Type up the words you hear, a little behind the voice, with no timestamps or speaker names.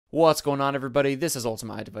What's going on, everybody? This is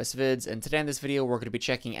UltimateDeviceVids, and today in this video we're going to be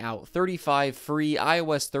checking out 35 free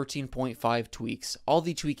iOS 13.5 tweaks. All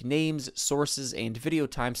the tweak names, sources, and video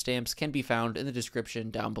timestamps can be found in the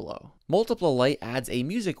description down below. Multipla Lite adds a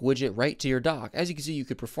music widget right to your dock. As you can see, you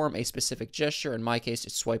could perform a specific gesture. In my case,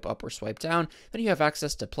 it's swipe up or swipe down. Then you have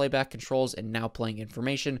access to playback controls and now playing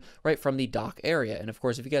information right from the dock area. And of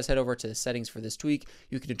course, if you guys head over to the settings for this tweak,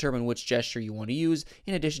 you can determine which gesture you want to use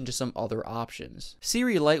in addition to some other options.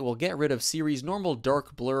 SiriLight will get rid of Siri's normal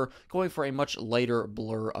dark blur, going for a much lighter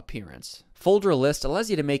blur appearance. FolderList allows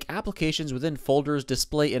you to make applications within folders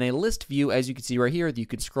display in a list view, as you can see right here, that you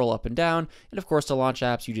can scroll up and down, and of course to launch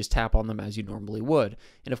apps you just tap on them as you normally would.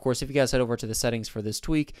 And of course, if you guys head over to the settings for this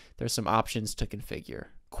tweak, there's some options to configure.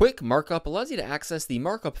 QuickMarkup allows you to access the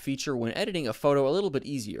markup feature when editing a photo a little bit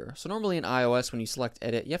easier. So normally in iOS, when you select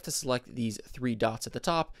edit, you have to select these three dots at the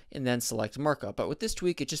top and then select markup. But with this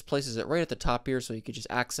tweak, it just places it right at the top here, so you can just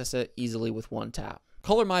access it easily with one tap.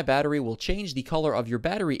 ColorMyBattery will change the color of your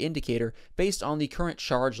battery indicator based on the current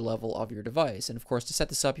charge level of your device. And of course, to set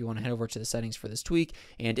this up, you want to head over to the settings for this tweak.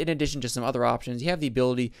 And in addition to some other options, you have the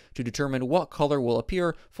ability to determine what color will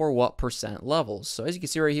appear for what percent levels. So as you can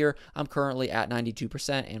see right here, I'm currently at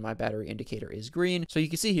 92% and my battery indicator is green. So you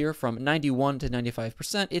can see here from 91 to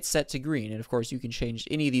 95%, it's set to green. And of course, you can change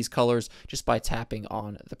any of these colors just by tapping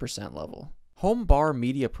on the percent level.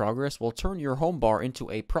 HomeBarMediaProgress will turn your home bar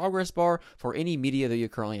into a progress bar for any media that you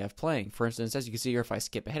currently have playing. For instance, as you can see here, if I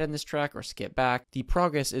skip ahead in this track or skip back, the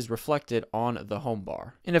progress is reflected on the home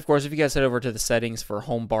bar. And of course, if you guys head over to the settings for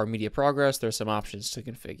HomeBarMediaProgress, there's some options to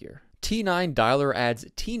configure. T9 Dialer adds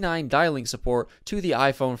T9 dialing support to the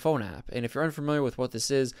iPhone phone app. And if you're unfamiliar with what this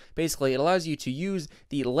is, basically it allows you to use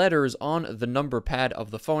the letters on the number pad of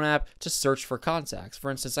the phone app to search for contacts. For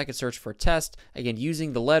instance, I could search for test, again,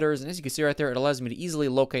 using the letters. And as you can see right there, it allows me to easily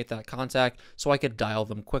locate that contact so I could dial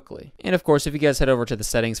them quickly. And of course, if you guys head over to the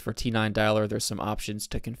settings for T9 Dialer, there's some options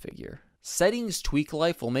to configure.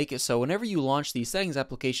 SettingsTweakLife will make it so whenever you launch the settings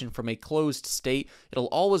application from a closed state, it'll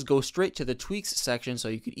always go straight to the tweaks section, so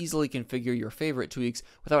you could easily configure your favorite tweaks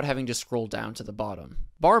without having to scroll down to the bottom.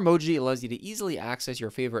 Barmoji allows you to easily access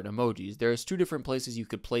your favorite emojis. There's two different places you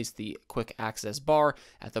could place the quick access bar: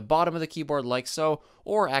 at the bottom of the keyboard like so,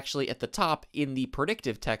 or actually at the top in the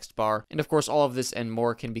predictive text bar. And of course, all of this and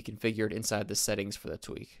more can be configured inside the settings for the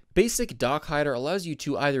tweak. BasicDockHider allows you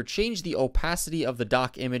to either change the opacity of the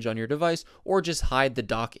dock image on your device or just hide the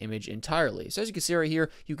dock image entirely. So as you can see right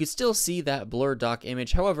here, you can still see that blurred dock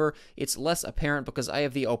image. However, it's less apparent because I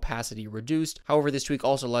have the opacity reduced. However, this tweak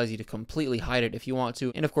also allows you to completely hide it if you want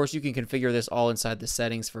to. And of course, you can configure this all inside the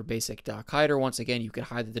settings for BasicDockHider. Once again, you can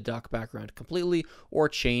hide the dock background completely or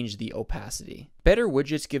change the opacity.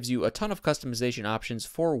 BetterWidgets gives you a ton of customization options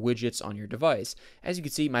for widgets on your device. As you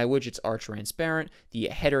can see, my widgets are transparent. The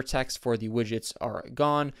header text for the widgets are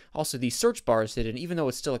gone. Also, the search bar is hidden, even though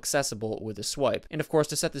it's still accessible with a swipe. And of course,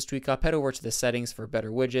 to set this tweak up, head over to the settings for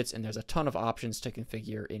BetterWidgets, and there's a ton of options to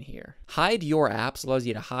configure in here. HideYourApps allows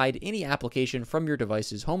you to hide any application from your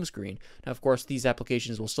device's home screen. Now, of course, these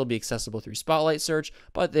applications will still be accessible through Spotlight search,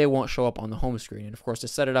 but they won't show up on the home screen. And of course, to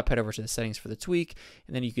set it up, head over to the settings for the tweak,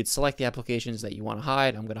 and then you could select the applications that you want to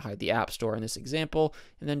hide. I'm going to hide the App Store in this example,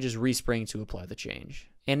 and then just respring to apply the change.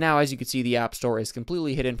 And now, as you can see, the App Store is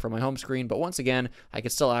completely hidden from my home screen, but once again, I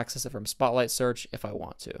can still access it from Spotlight search if I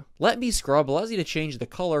want to. LetMeScrub allows you to change the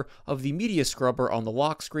color of the media scrubber on the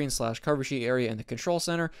lock screen / cover sheet area in the control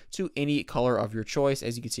center to any color of your choice.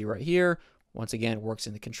 As you can see right here, once again, it works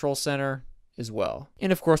in the control center as well.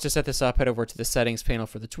 And of course, to set this up, head over to the settings panel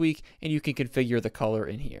for the tweak, and you can configure the color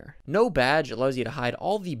in here. NoBadge allows you to hide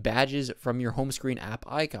all the badges from your home screen app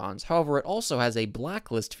icons. However, it also has a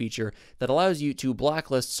blacklist feature that allows you to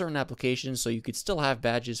blacklist certain applications so you could still have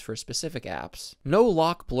badges for specific apps.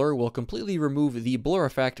 NoLockBlur will completely remove the blur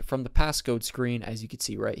effect from the passcode screen, as you can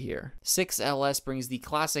see right here. 6LS brings the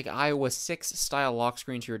classic iOS 6 style lock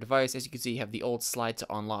screen to your device. As you can see, you have the old slide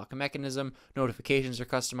to unlock mechanism, notifications are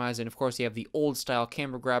customized, and of course, you have the old style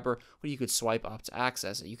camera grabber where you could swipe up to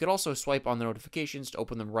access it. You could also swipe on the notifications to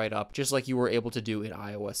open them right up, just like you were able to do in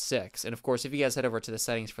iOS 6. And of course, if you guys head over to the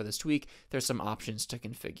settings for this tweak, there's some options to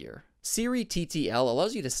configure. Siri TTL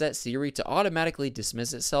allows you to set Siri to automatically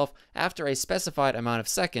dismiss itself after a specified amount of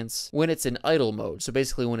seconds when it's in idle mode. So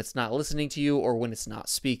basically when it's not listening to you or when it's not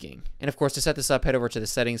speaking. And of course, to set this up, head over to the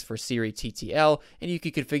settings for Siri TTL, and you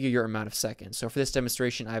can configure your amount of seconds. So for this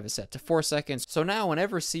demonstration, I have it set to 4 seconds. So now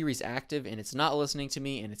whenever Siri's active and it's not listening to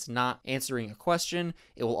me and it's not answering a question,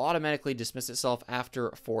 it will automatically dismiss itself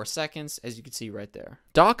after 4 seconds, as you can see right there.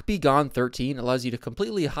 Dock Be Gone 13 allows you to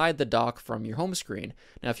completely hide the dock from your home screen.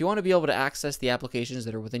 Now, if you want to be able to access the applications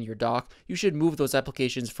that are within your dock, you should move those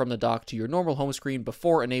applications from the dock to your normal home screen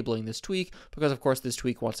before enabling this tweak, because of course this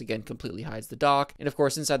tweak once again completely hides the dock. And of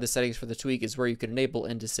course, inside the settings for the tweak is where you can enable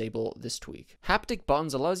and disable this tweak. Haptic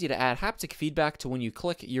buttons allows you to add haptic feedback to when you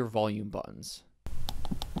click your volume buttons.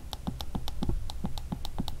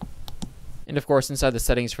 And of course, inside the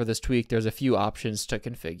settings for this tweak, there's a few options to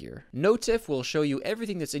configure. Notif will show you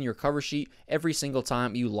everything that's in your cover sheet every single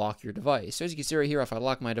time you lock your device. So as you can see right here, if I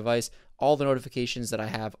lock my device, all the notifications that I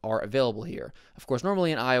have are available here. Of course,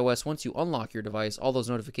 normally in iOS, once you unlock your device, all those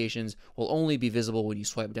notifications will only be visible when you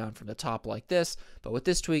swipe down from the top like this. But with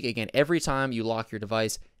this tweak, again, every time you lock your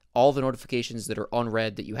device, all the notifications that are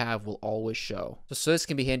unread that you have will always show. So this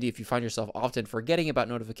can be handy if you find yourself often forgetting about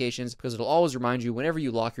notifications, because it'll always remind you whenever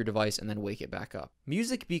you lock your device and then wake it back up.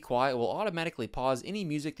 MusicBeQuiet will automatically pause any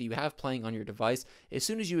music that you have playing on your device as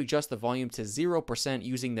soon as you adjust the volume to 0%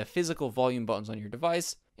 using the physical volume buttons on your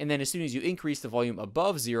device. And then as soon as you increase the volume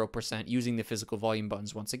above 0% using the physical volume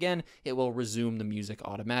buttons once again, it will resume the music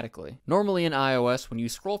automatically. Normally in iOS, when you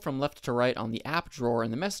scroll from left to right on the app drawer in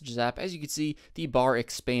the Messages app, as you can see, the bar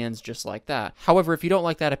expands just like that. However, if you don't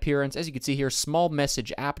like that appearance, as you can see here, Small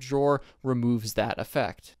Message App Drawer removes that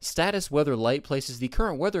effect. Status Weather Light places the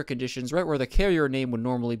current weather conditions right where the carrier name would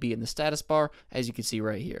normally be in the status bar, as you can see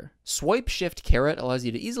right here. SwipeShiftCaret allows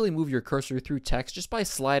you to easily move your cursor through text just by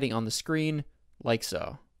sliding on the screen, like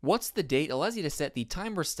so. WhatsTheDate allows you to set the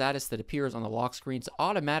timer status that appears on the lock screen to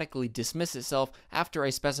automatically dismiss itself after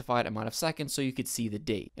a specified amount of seconds so you could see the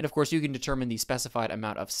date. And of course, you can determine the specified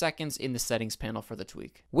amount of seconds in the settings panel for the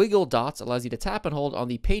tweak. WiggleDots allows you to tap and hold on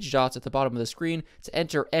the page dots at the bottom of the screen to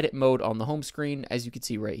enter edit mode on the home screen, as you can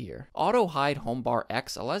see right here.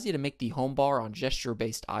 AutoHideHomeBarX allows you to make the home bar on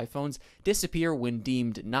gesture-based iPhones disappear when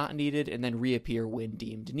deemed not needed and then reappear when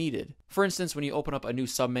deemed needed. For instance, when you open up a new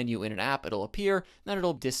submenu in an app, it'll appear, then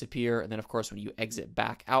it'll disappear, and then of course when you exit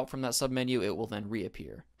back out from that submenu, it will then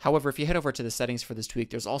reappear. However, if you head over to the settings for this tweak,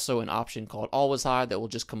 there's also an option called Always Hide that will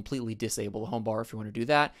just completely disable the home bar if you want to do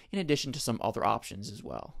that, in addition to some other options as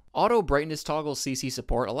well. AutoBrightnessToggle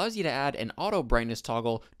CCSupport allows you to add an auto brightness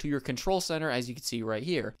toggle to your control center, as you can see right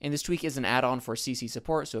here. And this tweak is an add-on for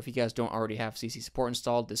CCSupport, so if you guys don't already have CCSupport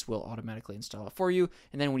installed, this will automatically install it for you.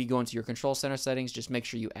 And then when you go into your control center settings, just make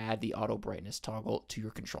sure you add the auto brightness toggle to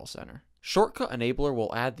your control center. ShortcutEnabler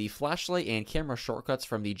will add the flashlight and camera shortcuts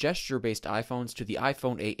from the gesture-based iPhones to the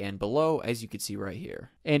iPhone 8 and below, as you can see right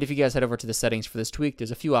here. And if you guys head over to the settings for this tweak,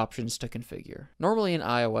 there's a few options to configure. Normally in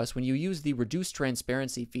iOS, when you use the reduce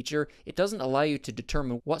transparency feature, it doesn't allow you to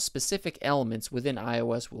determine what specific elements within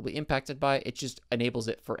iOS will be impacted by it, just enables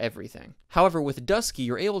it for everything. However, with Dusky,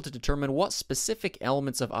 you're able to determine what specific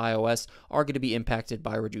elements of iOS are going to be impacted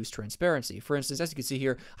by reduced transparency. For instance, as you can see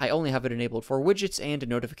here, I only have it enabled for widgets and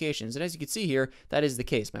notifications, and as you can see here, that is the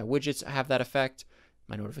case. My widgets have that effect,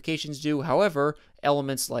 my notifications do. However,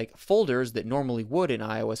 elements like folders that normally would in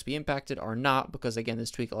iOS be impacted are not, because again,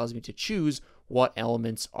 this tweak allows me to choose what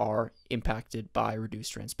elements are impacted by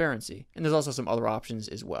reduced transparency. And there's also some other options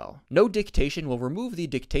as well. NoDictation will remove the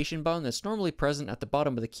dictation button that's normally present at the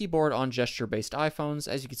bottom of the keyboard on gesture-based iPhones,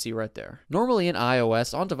 as you can see right there. Normally in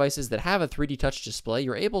iOS, on devices that have a 3D touch display,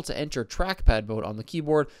 you're able to enter trackpad mode on the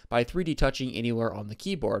keyboard by 3D touching anywhere on the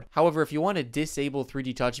keyboard. However, if you want to disable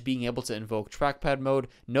 3D touch being able to invoke trackpad mode,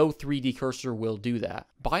 no 3D cursor will do that.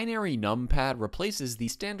 BinaryNumpad replaces the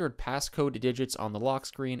standard passcode digits on the lock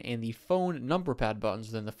screen and the phone number pad buttons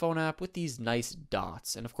within the phone app with these nice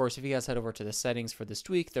dots. And of course, if you guys head over to the settings for this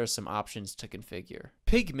tweak, there's some options to configure.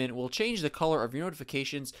 Pigment will change the color of your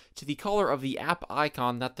notifications to the color of the app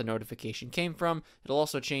icon that the notification came from. It'll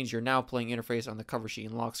also change your now playing interface on the cover sheet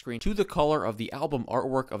and lock screen to the color of the album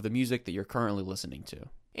artwork of the music that you're currently listening to.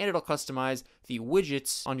 And it'll customize the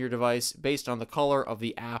widgets on your device based on the color of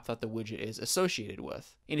the app that the widget is associated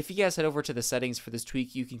with. And if you guys head over to the settings for this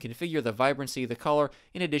tweak, you can configure the vibrancy of the color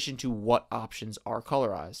in addition to what options are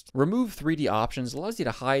colorized. Remove 3D options allows you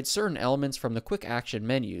to hide certain elements from the quick action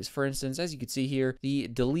menus. For instance, as you can see here, the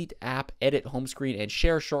delete app, edit home screen, and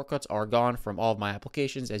share shortcuts are gone from all of my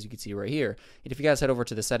applications, as you can see right here. And if you guys head over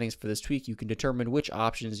to the settings for this tweak, you can determine which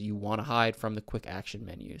options you want to hide from the quick action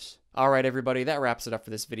menus. Alright everybody, that wraps it up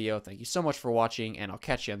for this video. Thank you so much for watching, and I'll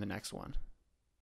catch you on the next one.